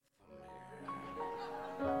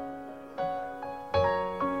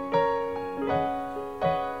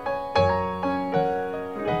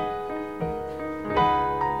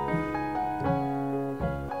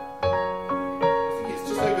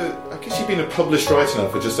a published writer now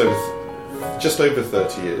for just over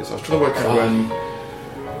 30 years. I was trying to work out when.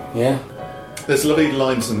 Yeah. There's lovely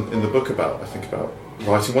lines in the book about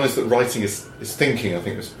writing. One is that writing is thinking. I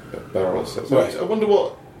think it was Beryl said. So Right. I wonder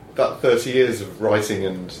what that 30 years of writing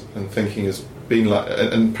and thinking has been like,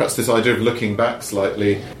 and perhaps this idea of looking back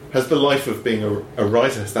slightly. Has the life of being a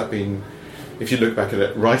writer, has that been, if you look back at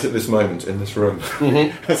it, right at this moment in this room,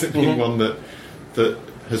 has it been one that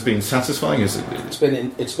has been satisfying? It's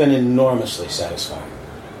been enormously satisfying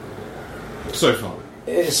so far?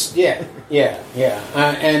 It's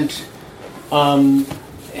and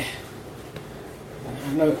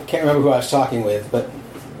I can't remember who I was talking with, but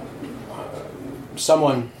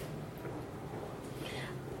someone,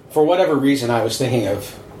 for whatever reason, I was thinking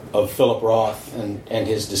of Philip Roth and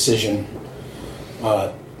his decision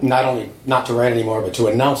not only not to write anymore, but to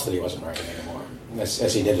announce that he wasn't writing anymore,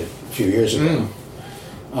 as he did a few years ago.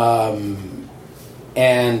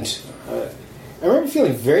 And I remember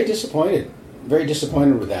feeling very disappointed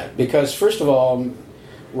with that, because first of all,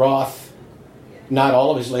 Roth, not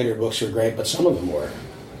all of his later books were great, but some of them were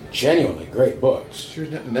genuinely great books. Your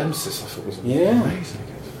Nemesis, I thought, was amazing.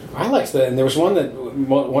 I liked that, and there was one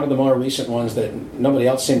of the more recent ones that nobody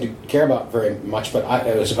else seemed to care about very much, but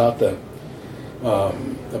it was about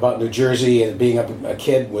about New Jersey and being a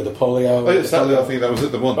kid with a polio. Oh, yes, I think that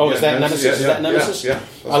was the one. Oh, is that Nemesis? Is that Nemesis? Yeah.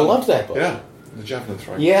 I loved that book. Yeah, the javelin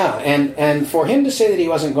throwing. Yeah, and for him to say that he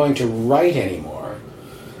wasn't going to write anymore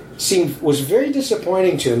was very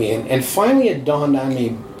disappointing to me, and finally it dawned on me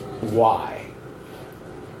why.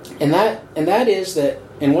 And that is that,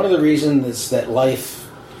 and one of the reasons that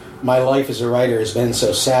my life as a writer has been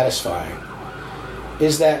so satisfying,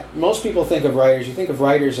 is that most people think of writers, you think of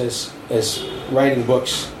writers as writing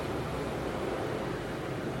books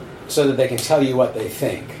so that they can tell you what they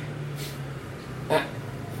think.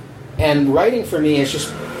 And writing for me is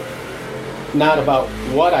just not about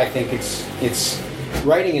what I think, it's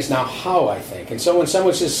writing is now how I think. And so when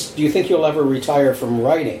someone says, do you think you'll ever retire from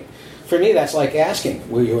writing? For me, that's like asking,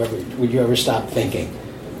 would you ever stop thinking?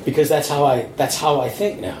 Because that's how I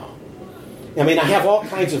think now. I mean, I have all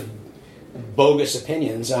kinds of bogus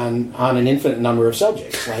opinions on an infinite number of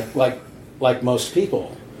subjects, like most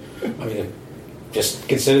people. I mean, just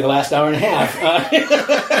consider the last hour and a half.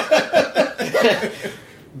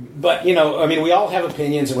 But, I mean, we all have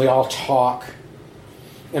opinions and we all talk,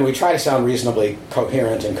 and we try to sound reasonably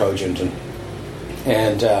coherent and cogent,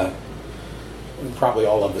 and we probably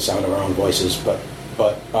all love the sound of our own voices, but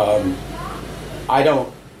I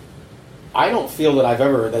don't feel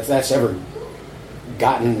that that's ever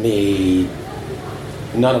gotten me.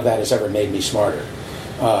 None of that has ever made me smarter,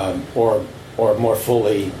 or more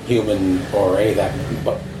fully human, or any of that.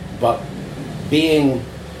 But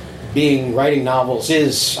writing novels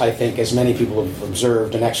is, I think, as many people have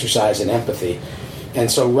observed, an exercise in empathy, and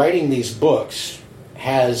so writing these books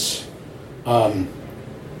has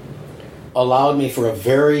allowed me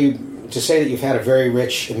to say that you've had a very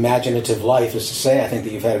rich imaginative life is to say I think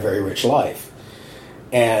that you've had a very rich life,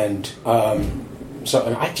 and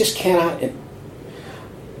so I just cannot.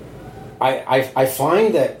 I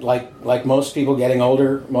find that like most people getting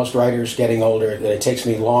older, most writers getting older, that it takes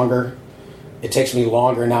me longer. It takes me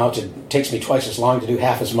longer now. It takes me twice as long to do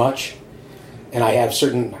half as much, and I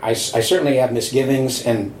certainly have misgivings,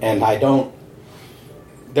 and I don't.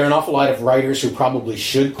 There are an awful lot of writers who probably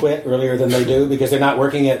should quit earlier than they do because they're not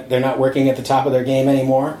working at the top of their game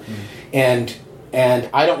anymore, and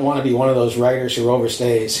I don't want to be one of those writers who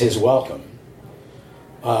overstays his welcome.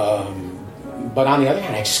 But on the other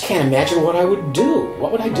hand, I just can't imagine what I would do.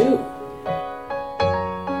 What would I do?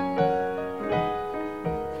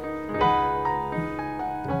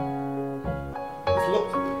 I thought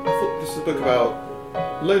this was a book about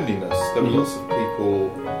loneliness. There were lots of people,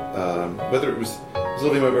 whether it was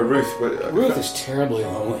lovely moment where Ruth is terribly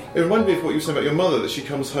lonely. It reminded me of what you were saying about your mother, that she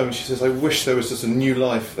comes home and she says, I wish there was just a new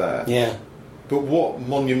life there. Yeah. But what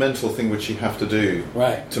monumental thing would she have to do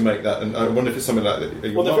to make that? And I wonder if it's something like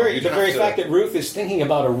that. Well, the very fact that Ruth is thinking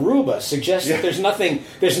about Aruba suggests that there's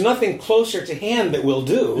nothing closer to hand that will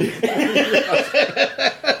do.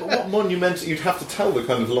 But what monumental... You'd have to tell the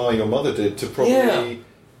kind of lie your mother did to probably...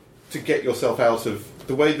 to get yourself out of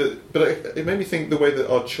the way that... But it made me think the way that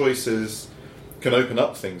our choices can open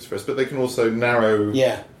up things for us, but they can also narrow...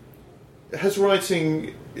 Yeah. Is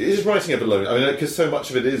writing ever lonely? I mean, because so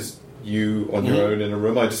much of it is you on your own in a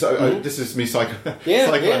room. This is me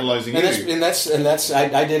psychoanalyzing you. And that's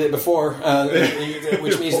I did it before,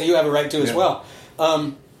 which means that you have a right to as well.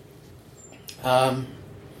 Well,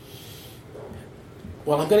 I'm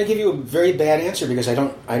going to give you a very bad answer because I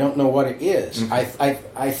don't know what it is.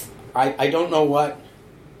 I don't know what.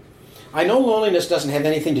 I know loneliness doesn't have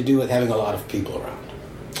anything to do with having a lot of people around.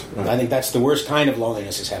 Right. I think that's the worst kind of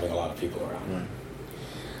loneliness, is having a lot of people around.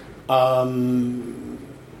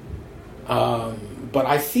 Right. But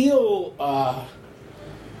I feel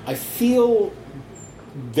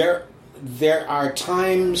there are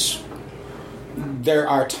times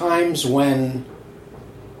when,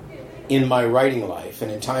 in my writing life,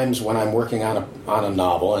 and in times when I'm working on a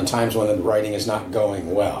novel, and times when the writing is not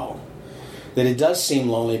going well, that it does seem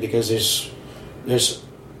lonely, because there's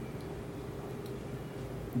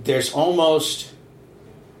almost,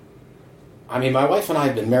 I mean, my wife and I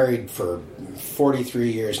have been married for 44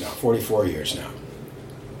 years now.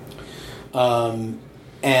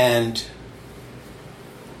 And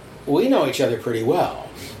we know each other pretty well,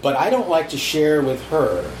 but I don't like to share with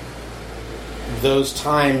her those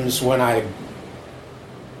times when I,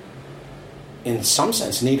 in some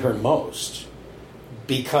sense, need her most,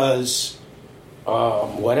 because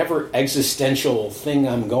whatever existential thing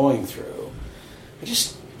I'm going through, I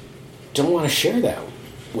just don't want to share that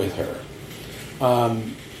with her.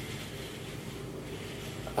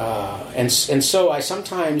 And so I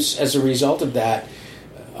sometimes, as a result of that,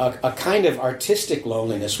 a kind of artistic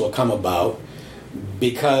loneliness will come about,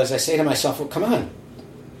 because I say to myself, well, come on,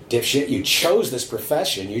 dipshit, you chose this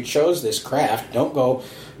profession, you chose this craft, don't go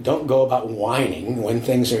about whining when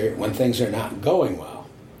things are not going well.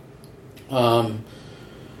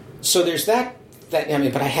 So there's that, I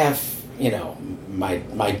mean, but I have,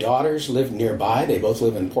 my daughters live nearby. They both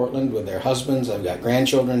live in Portland with their husbands. I've got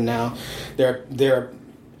grandchildren now. They're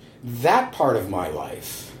that part of my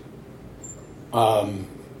life,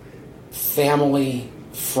 family,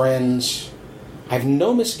 friends, I have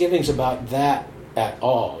no misgivings about that at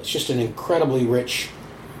all. It's just an incredibly rich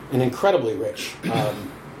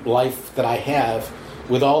life that I have,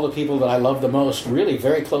 with all the people that I love the most really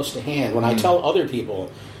very close to hand. When I tell other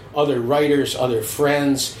people, other writers, other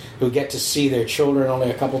friends who get to see their children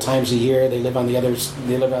only a couple times a year, they live on the other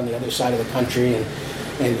side of the country,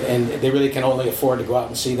 and they really can only afford to go out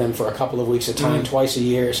and see them for a couple of weeks at a time, twice a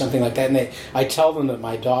year or something like that. And I tell them that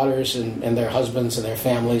my daughters and their husbands and their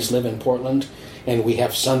families live in Portland, and we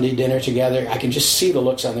have Sunday dinner together. I can just see the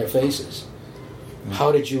looks on their faces.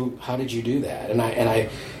 How did you do that? And I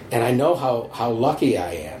know how lucky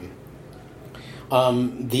I am.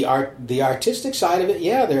 The artistic side of it,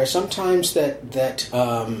 yeah, there are some times that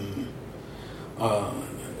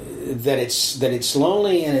it's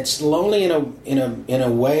lonely, and it's lonely in a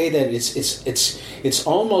way that it's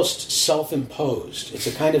almost self-imposed. It's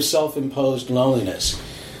a kind of self-imposed loneliness,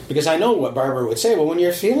 because I know what Barbara would say. Well, when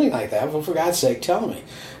you're feeling like that, well, for God's sake, tell me.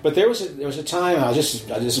 But there was a time, I'll just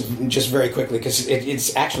very quickly, because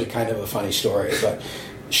it's actually kind of a funny story, but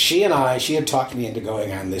she had talked me into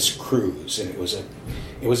going on this cruise, and it was a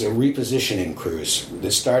repositioning cruise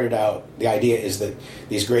that started out. The idea is that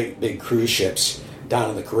these great big cruise ships down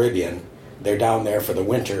in the Caribbean, they're down there for the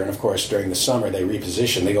winter, and of course during the summer they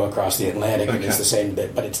reposition. They go across the Atlantic, and it's the same.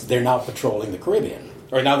 But they're now patrolling the Caribbean,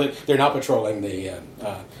 or now that they're now patrolling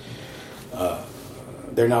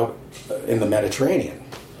they're now in the Mediterranean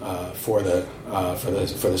for the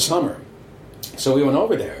summer. So we went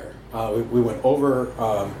over there. We went over.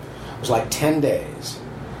 It was like 10 days.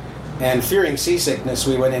 And fearing seasickness,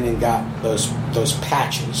 we went in and got those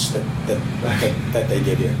patches that they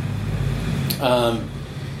give you.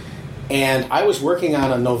 And I was working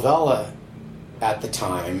on a novella at the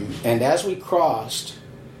time, and as we crossed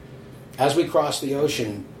the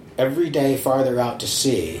ocean every day farther out to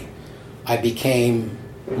sea, I became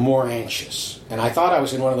more anxious. And I thought I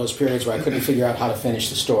was in one of those periods where I couldn't figure out how to finish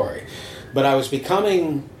the story. But I was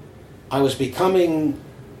becoming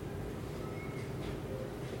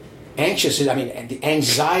anxious. I mean, the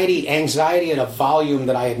anxiety at a volume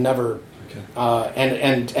that I had never,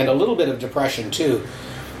 and a little bit of depression too.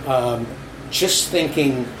 Just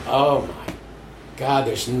thinking, oh my God,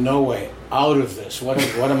 there's no way out of this. What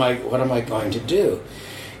am I going to do?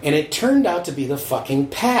 And it turned out to be the fucking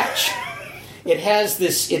patch. It has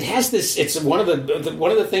this. It's one of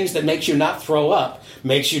the things that makes you not throw up.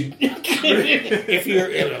 Makes you, if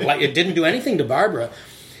you're like, it didn't do anything to Barbara,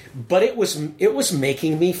 but it was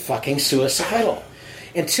making me fucking suicidal.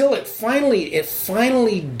 Until it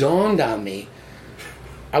finally dawned on me.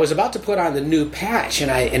 I was about to put on the new patch, when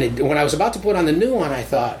I was about to put on the new one, I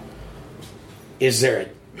thought, is there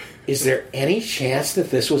any chance that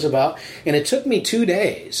this was about? And it took me 2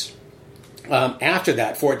 days after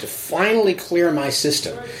that for it to finally clear my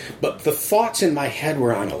system. But the thoughts in my head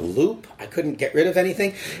were on a loop. I couldn't get rid of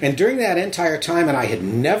anything. And during that entire time, and I had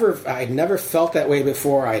never felt that way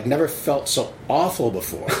before. I had never felt so awful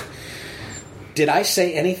before. Did I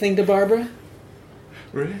say anything to Barbara?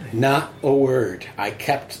 Really? Not a word. I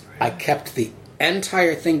kept the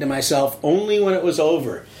entire thing to myself. Only when it was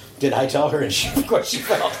over did I tell her, and of course she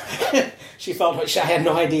felt I had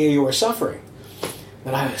no idea you were suffering.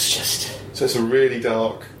 And I was just... So it's a really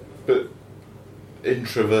dark but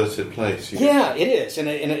introverted place. Yeah, it is.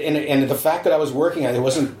 And the fact that I was working on it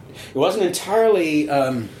wasn't entirely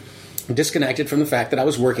disconnected from the fact that I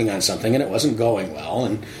was working on something and it wasn't going well.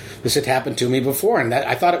 And this had happened to me before, and that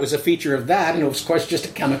I thought it was a feature of that, and it was, of course, just a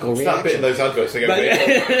chemical reaction. That bit in those adverts, they go,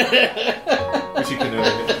 which you can know.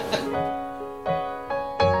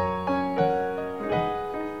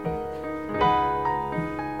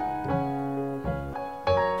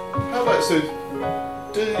 So,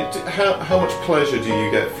 how much pleasure do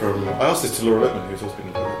you get from... I asked this to Laura Lippman, who's also been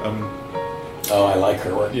in the book. Oh, I like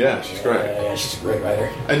her work. Yeah, she's great. Yeah, she's a great writer.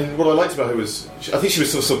 And what I liked about her was... I think she was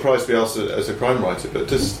sort of surprised to be asked as a crime writer, but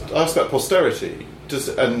I asked about posterity.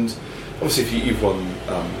 And obviously, if you've won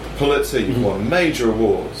Pulitzer, you've won major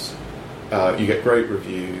awards, you get great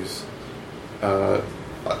reviews. I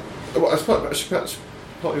should perhaps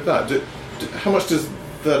part with that. How much does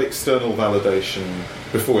that external validation,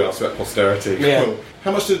 before we ask about posterity,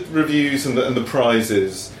 how much do reviews and the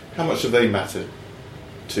prizes, how much do they matter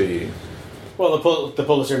to you? Well, the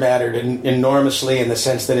Pulitzer mattered enormously in the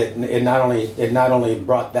sense that it not only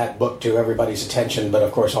brought that book to everybody's attention, but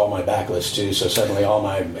of course all my backlist too. So suddenly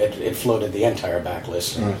it floated the entire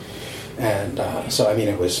backlist, and so I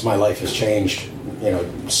mean my life has changed,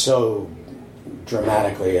 so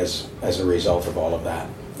dramatically as a result of all of that.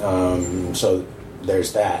 So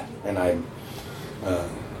there's that, and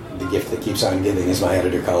the gift that keeps on giving, as my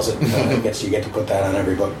editor calls it. You get to put that on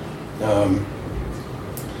every book.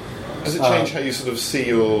 Does it change how you sort of see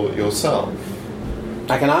yourself?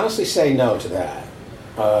 I can honestly say no to that.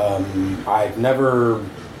 I've never...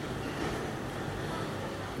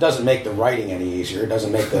 Doesn't make the writing any easier. It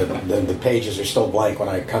doesn't make the pages are still blank when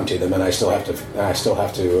I come to them, and I still have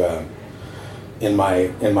to in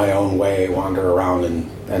my own way wander around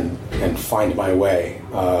and find my way.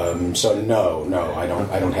 So no, I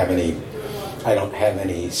don't have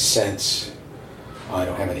any sense. I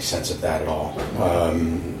don't have any sense of that at all.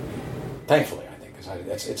 Thankfully, I think,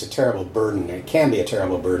 because it's a terrible burden. It can be a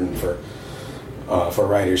terrible burden for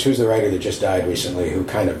writers. Who's the writer that just died recently who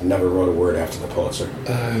kind of never wrote a word after the Pulitzer?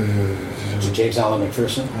 Was it James Allen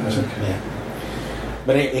McPherson? Okay. Yeah.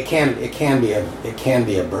 But it can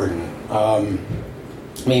be a burden. I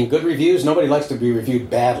mean, good reviews. Nobody likes to be reviewed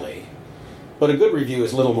badly, but a good review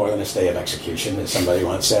is little more than a stay of execution, as somebody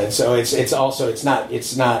once said. So it's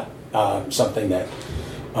not something that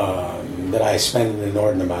I spend an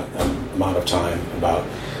inordinate amount of time about.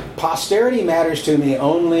 Posterity matters to me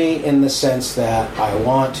only in the sense that I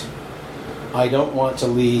don't want to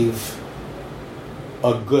leave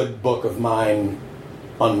a good book of mine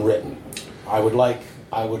unwritten. I would like.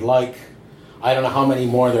 I don't know how many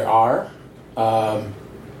more there are,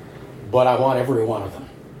 but I want every one of them.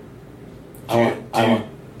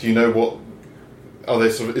 Do you know what? Are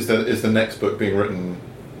they sort of? Is the next book being written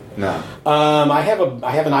now? I have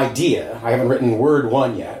an idea. I haven't written word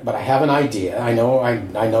one yet, but I have an idea. I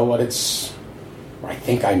know what it's. I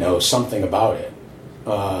think I know something about it,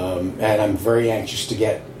 and I'm very anxious to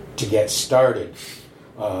get started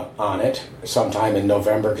on it sometime in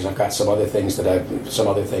November, because I've got some other things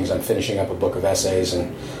I'm finishing up a book of essays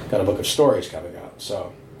and got a book of stories coming out.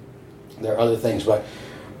 So there are other things, but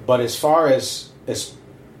as far as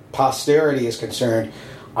posterity is concerned,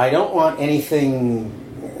 I don't want anything.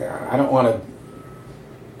 I don't want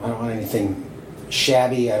anything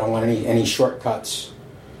shabby. I don't want any shortcuts.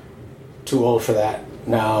 Too old for that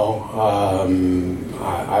now.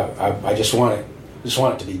 I just want it. Just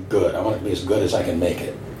want it to be good. I want it to be as good as I can make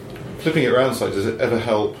it. Flipping it around slightly, does it ever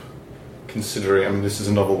help considering... I mean, this is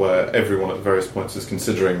a novel where everyone at various points is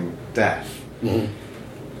considering death. Mm-hmm.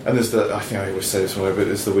 And there's I think I always say this one, but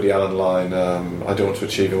it's the Woody Allen line, I don't want to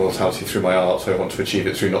achieve immortality through my art, so I want to achieve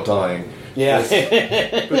it through not dying. Yeah.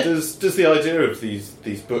 But does the idea of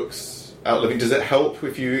these books outliving, does it help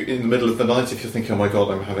if you, in the middle of the night, if you're thinking, oh my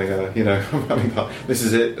God, I'm having this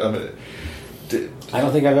is it... I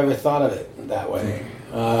don't think I've ever thought of it that way.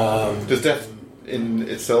 Does death in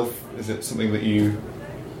itself, is it something that you...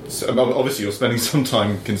 Obviously you're spending some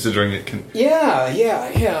time considering it.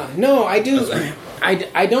 Yeah. No, I do.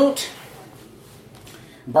 I don't...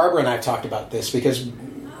 Barbara and I have talked about this because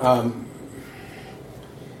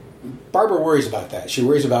Barbara worries about that. She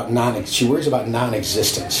worries about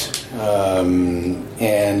non-existence. And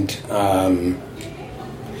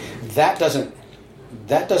that doesn't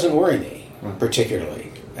worry me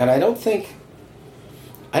particularly, and I don't think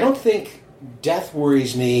death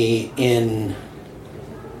worries me in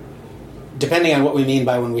depending on what we mean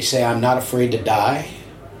by when we say I'm not afraid to die,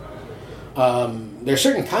 there are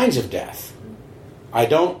certain kinds of death. I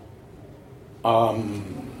don't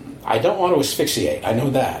want to asphyxiate. I know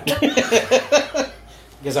that.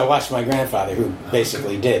 Because I watched my grandfather, who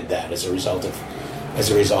basically did that as a result of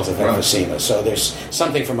emphysema. So there's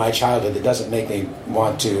something from my childhood that doesn't make me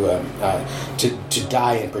want to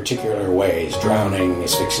die in particular ways, drowning,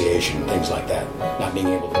 asphyxiation, things like that, not being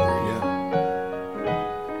able to breathe. Yeah.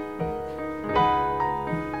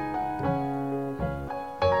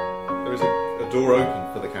 There is a door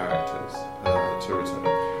open for the characters to return.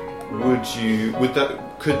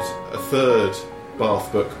 Could a third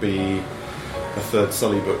Bath book be? A third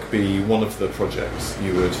Sully book be one of the projects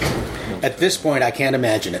you would? At this point, I can't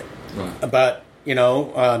imagine it. Right. But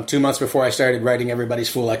 2 months before I started writing Everybody's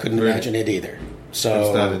Fool, I couldn't imagine it either. So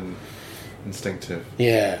it's that instinctive.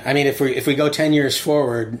 Yeah, I mean, if we go 10 years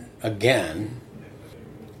forward again,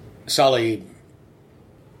 Sully.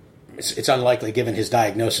 It's unlikely, given his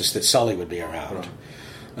diagnosis, that Sully would be around.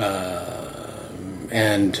 Right.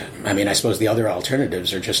 And I mean, I suppose the other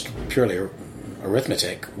alternatives are just purely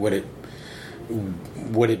arithmetic. Would it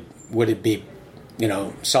be,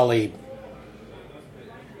 Sully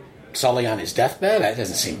on his deathbed? That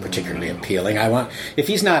doesn't seem particularly appealing. If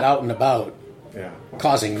he's not out and about,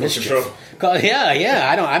 causing mischief.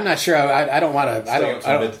 I'm not sure. I don't want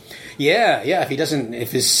to. If he doesn't,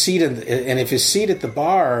 if his seat at the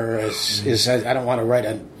bar is I don't want to write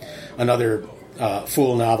another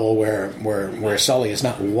Fool novel where Sully is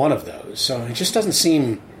not one of those. So it just doesn't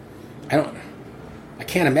seem. I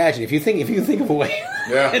can't imagine. If you think of a way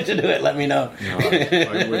to do it, let me know. No,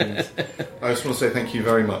 I wouldn't. I just want to say thank you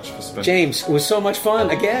very much for spending. James, it was so much fun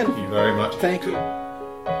again. Thank you very much. Thank you.